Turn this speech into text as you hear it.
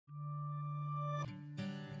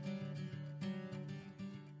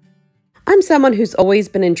I'm someone who's always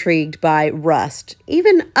been intrigued by rust,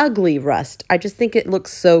 even ugly rust. I just think it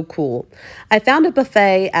looks so cool. I found a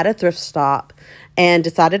buffet at a thrift stop and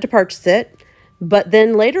decided to purchase it, but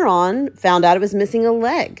then later on found out it was missing a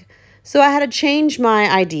leg. So I had to change my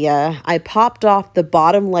idea. I popped off the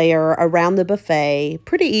bottom layer around the buffet.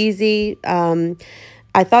 Pretty easy.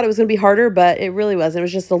 I thought it was going to be harder, but it really wasn't. It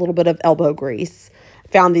was just a little bit of elbow grease.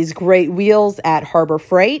 Found these great wheels at Harbor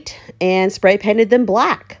Freight and spray painted them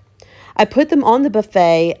black. I put them on the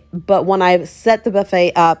buffet, but when I set the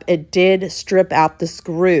buffet up, it did strip out the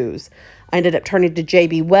screws. I ended up turning to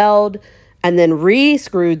JB Weld and then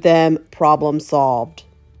re-screwed them. Problem solved.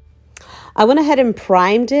 I went ahead and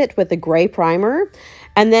primed it with a gray primer.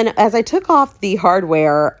 And then as I took off the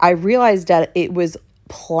hardware, I realized that it was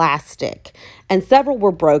plastic and several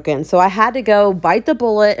were broken. So I had to go bite the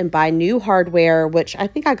bullet and buy new hardware, which I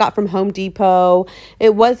think I got from Home Depot.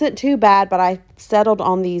 It wasn't too bad, but I settled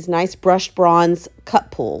on these nice brushed bronze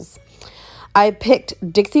cut pulls. I picked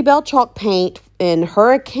Dixie Belle chalk paint in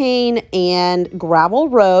Hurricane and Gravel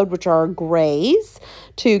Road, which are grays,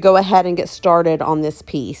 to go ahead and get started on this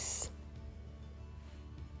piece.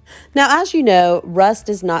 Now, as you know, rust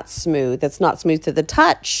is not smooth. It's not smooth to the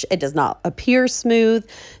touch. It does not appear smooth.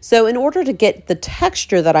 So in order to get the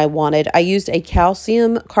texture that I wanted, I used a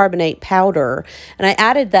calcium carbonate powder, and I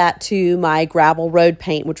added that to my Gravel Road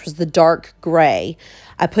paint, which was the dark gray.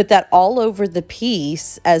 I put that all over the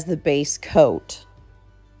piece as the base coat.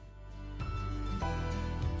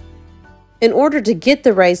 In order to get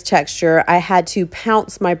the raised texture, I had to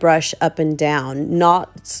pounce my brush up and down,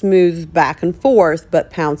 not smooth back and forth, but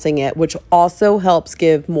pouncing it, which also helps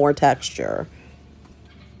give more texture.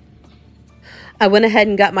 I went ahead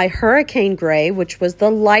and got my Hurricane Gray, which was the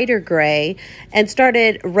lighter gray, and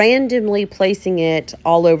started randomly placing it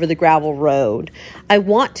all over the gravel road. I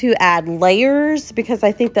want to add layers because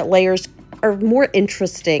I think that layers are more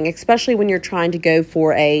interesting, especially when you're trying to go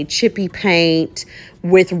for a chippy paint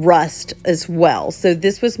with rust as well. So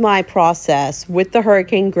this was my process with the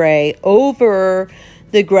Hurricane Gray over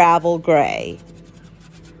the Gravel Gray.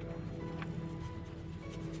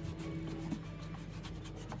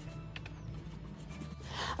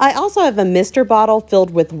 I also have a mister bottle filled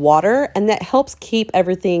with water, and that helps keep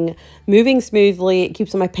everything moving smoothly. It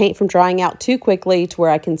keeps my paint from drying out too quickly to where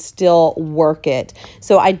I can still work it.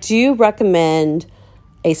 So I do recommend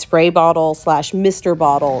a spray bottle / mister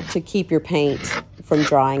bottle to keep your paint from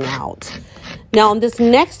drying out. Now on this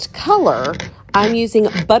next color, I'm using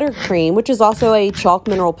Buttercream, which is also a chalk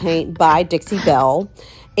mineral paint by Dixie Belle.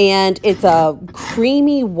 And it's a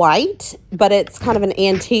creamy white, but it's kind of an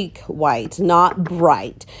antique white, not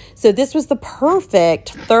bright. So this was the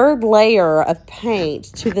perfect third layer of paint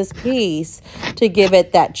to this piece to give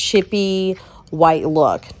it that chippy white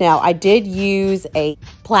look. Now, I did use a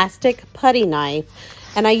plastic putty knife,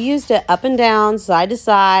 and I used it up and down, side to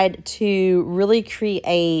side, to really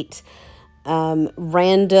create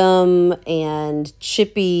random and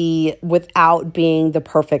chippy without being the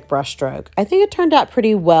perfect brush stroke. I think it turned out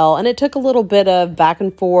pretty well, and it took a little bit of back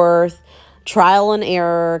and forth, trial and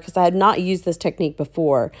error, because I had not used this technique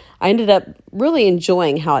before. I ended up really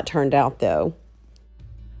enjoying how it turned out though.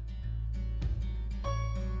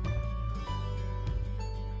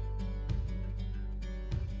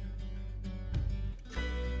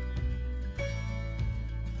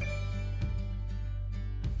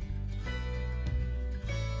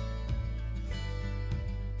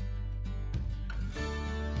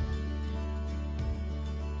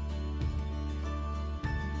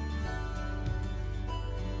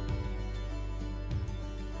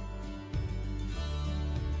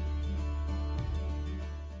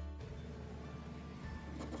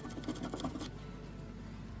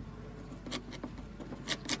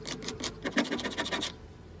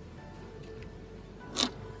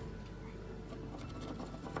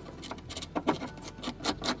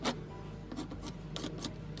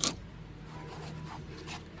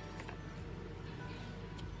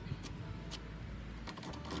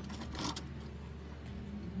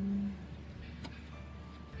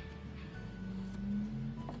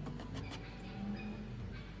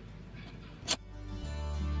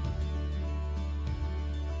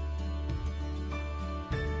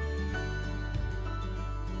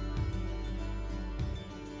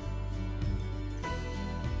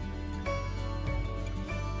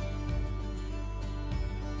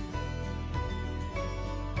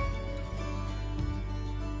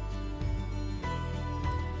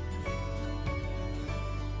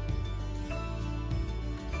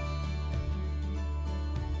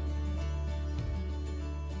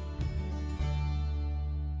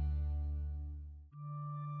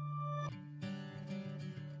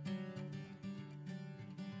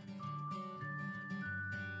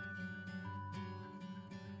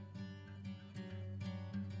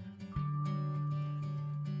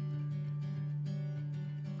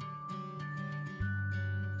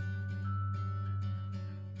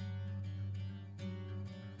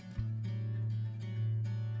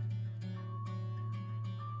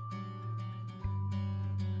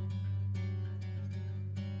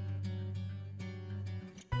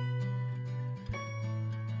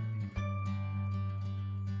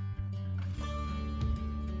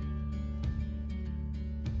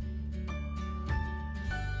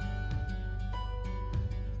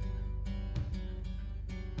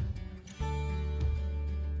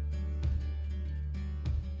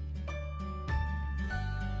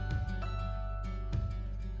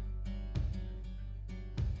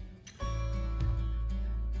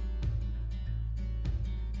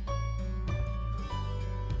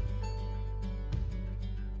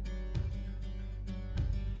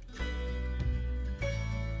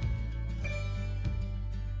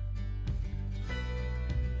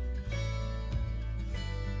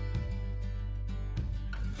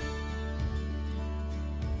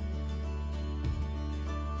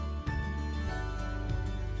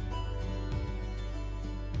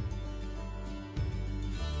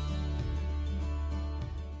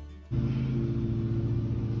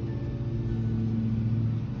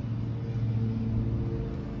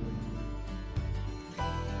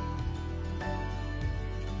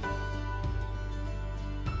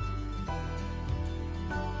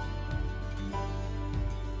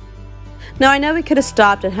 Now I know we could have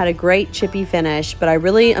stopped and had a great chippy finish, but I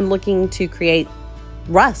really am looking to create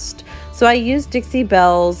rust. So I used Dixie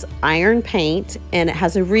Belle's iron paint, and it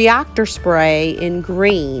has a reactor spray in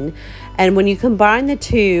green. And when you combine the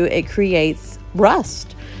two, it creates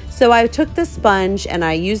rust. So I took the sponge and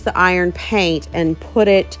I used the iron paint and put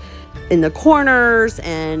it in the corners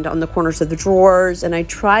and on the corners of the drawers. And I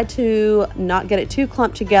tried to not get it too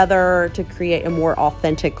clumped together to create a more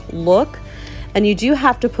authentic look. And you do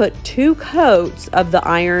have to put 2 coats of the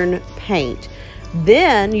iron paint.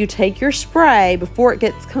 Then you take your spray before it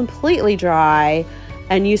gets completely dry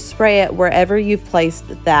and you spray it wherever you've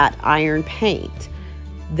placed that iron paint.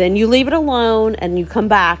 Then you leave it alone and you come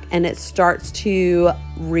back and it starts to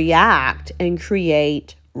react and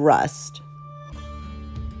create rust.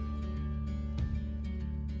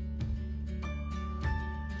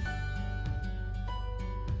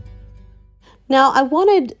 Now I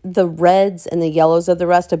wanted the reds and the yellows of the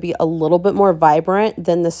rust to be a little bit more vibrant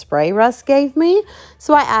than the spray rust gave me.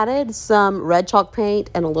 So I added some red chalk paint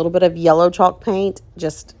and a little bit of yellow chalk paint,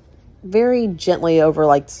 just very gently over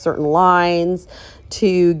like certain lines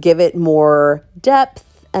to give it more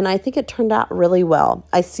depth. And I think it turned out really well.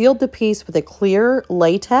 I sealed the piece with a clear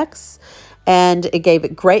latex and it gave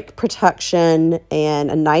it great protection and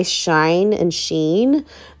a nice shine and sheen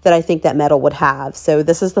that I think that metal would have. So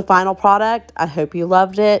this is the final product. I hope you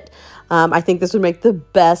loved it. I think this would make the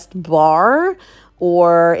best bar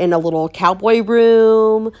or in a little cowboy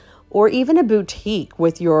room or even a boutique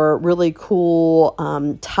with your really cool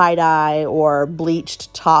tie-dye or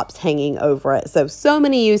bleached tops hanging over it. So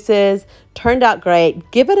many uses. Turned out great.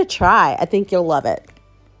 Give it a try. I think you'll love it.